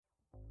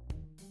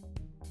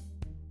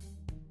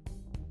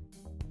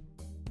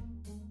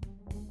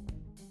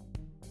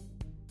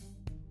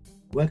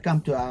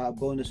Welcome to our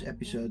bonus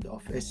episode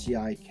of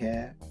SCI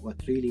Care, What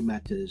Really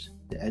Matters,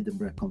 the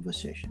Edinburgh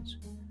Conversations.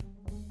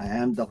 I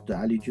am Dr.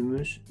 Ali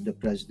Jumus, the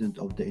President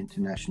of the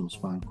International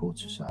Spinal Cord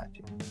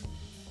Society.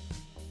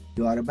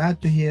 You are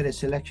about to hear a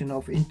selection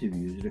of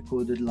interviews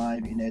recorded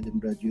live in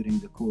Edinburgh during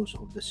the course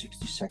of the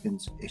 60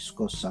 Seconds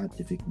ISCOS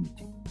Scientific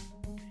Meeting.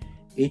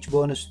 Each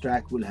bonus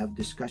track will have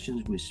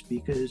discussions with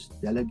speakers,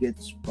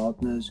 delegates,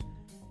 partners,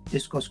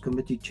 ISCOS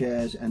committee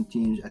chairs and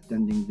teams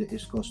attending the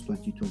ISCOS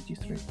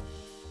 2023.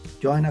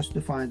 Join us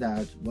to find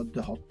out what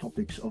the hot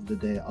topics of the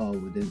day are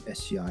within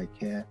SCI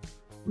Care.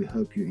 We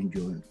hope you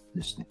enjoy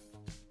listening.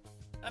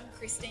 I'm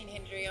Christine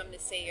Hendry, I'm the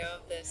CEO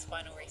of the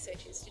Spinal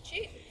Research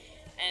Institute,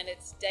 and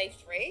it's day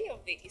 3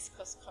 of the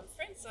ISCOS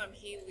conference. I'm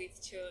here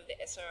with two of the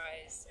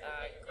SRI's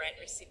grant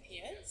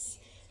recipients,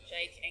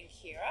 Jake and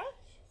Kiera.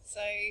 So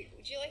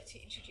would you like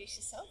to introduce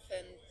yourself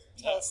and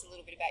tell us a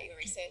little bit about your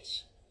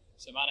research?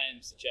 So my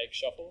name's Jake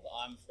Schoffl.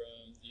 I'm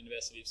from the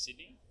University of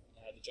Sydney,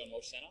 the John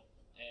Walsh Centre,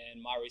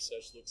 and my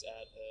research looks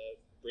at a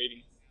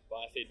breathing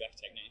biofeedback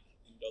technique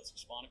in adults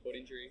with spinal cord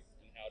injury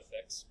and how it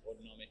affects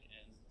autonomic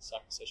and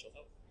psychosocial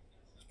health.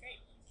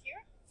 Great.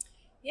 Kiera?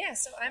 Yeah,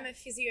 so I'm a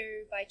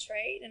physio by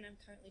trade and I'm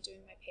currently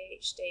doing my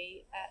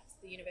PhD at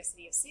the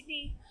University of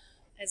Sydney,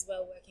 as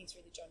well working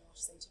through the John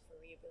Walsh Centre for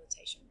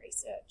Rehabilitation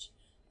Research.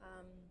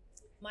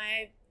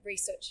 My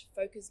research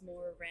focuses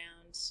more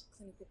around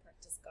clinical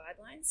practice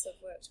guidelines, so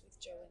I've worked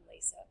with Joe and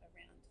Lisa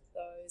around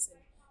those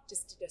and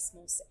just did a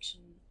small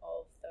section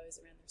of those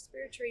around the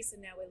respiratory, so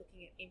now we're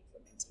looking at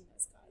implementing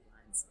those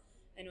guidelines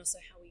and also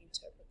how we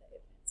interpret the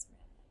evidence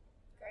around that.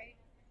 Great.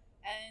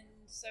 And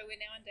so we're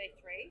now on day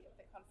 3 of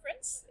the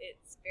conference.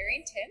 It's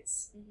very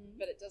intense,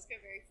 but it does go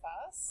very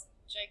fast.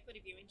 Jake, what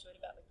have you enjoyed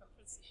about the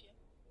conference this year?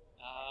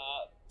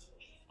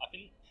 I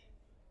think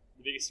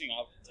the biggest thing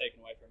I've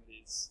taken away from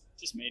it is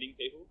just meeting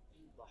people.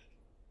 Like,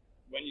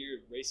 when you're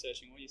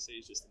researching, all you see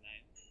is just a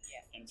name. Yeah.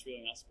 And it's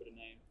really nice to put a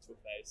name to a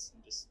face and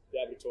just be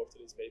able to talk to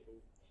these people.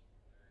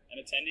 And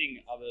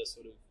attending other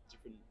sort of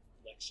different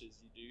lectures,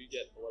 you do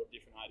get a lot of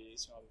different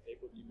ideas from other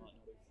people that you might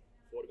not have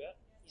thought about.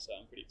 Yeah. So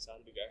I'm pretty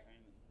excited to go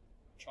home and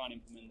try and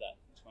implement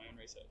that into my own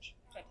research.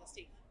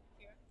 Fantastic.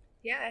 Kiera?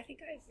 Yeah, I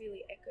think I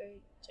really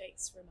echo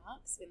Jake's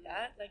remarks with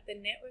that. Like, the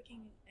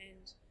networking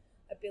and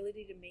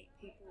ability to meet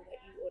people that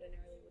you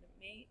ordinarily wouldn't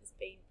meet has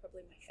been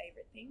probably my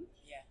favourite thing.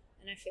 Yeah.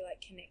 And I feel like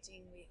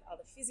connecting with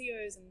other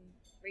physios and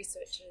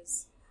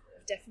researchers,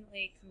 I've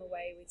definitely come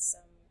away with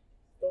some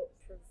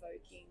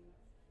thought-provoking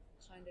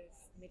kind of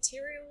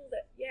material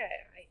that,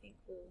 I think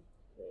will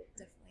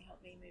definitely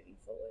help me moving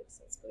forward.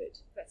 So it's good.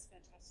 That's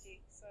fantastic.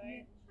 So,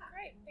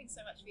 great. Thanks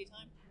so much for your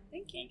time.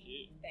 Thank you. Thank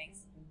you.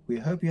 Thanks. We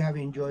hope you have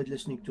enjoyed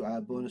listening to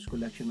our bonus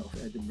collection of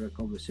Edinburgh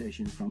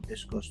Conversations from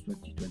ISCOS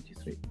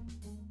 2023.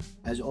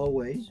 As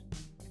always,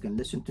 you can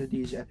listen to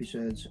these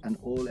episodes and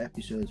all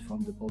episodes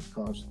from the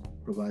podcast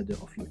provider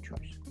of your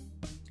choice.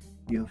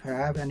 If you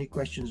have any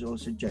questions or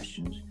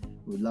suggestions,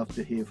 we would love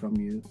to hear from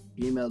you.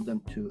 Email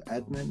them to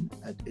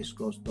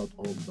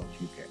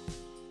admin@iscos.org.uk.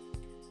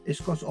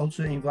 ISCOS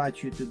also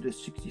invites you to the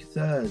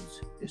 63rd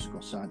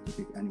ISCOS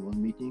Scientific Annual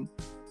Meeting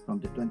from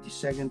the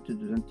 22nd to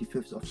the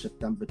 25th of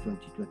September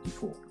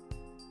 2024.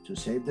 So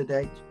save the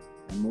date,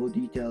 and more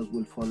details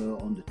will follow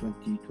on the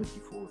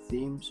 2024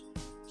 themes,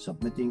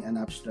 submitting an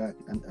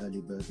abstract and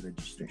early bird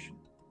registration.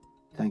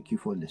 Thank you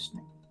for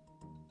listening.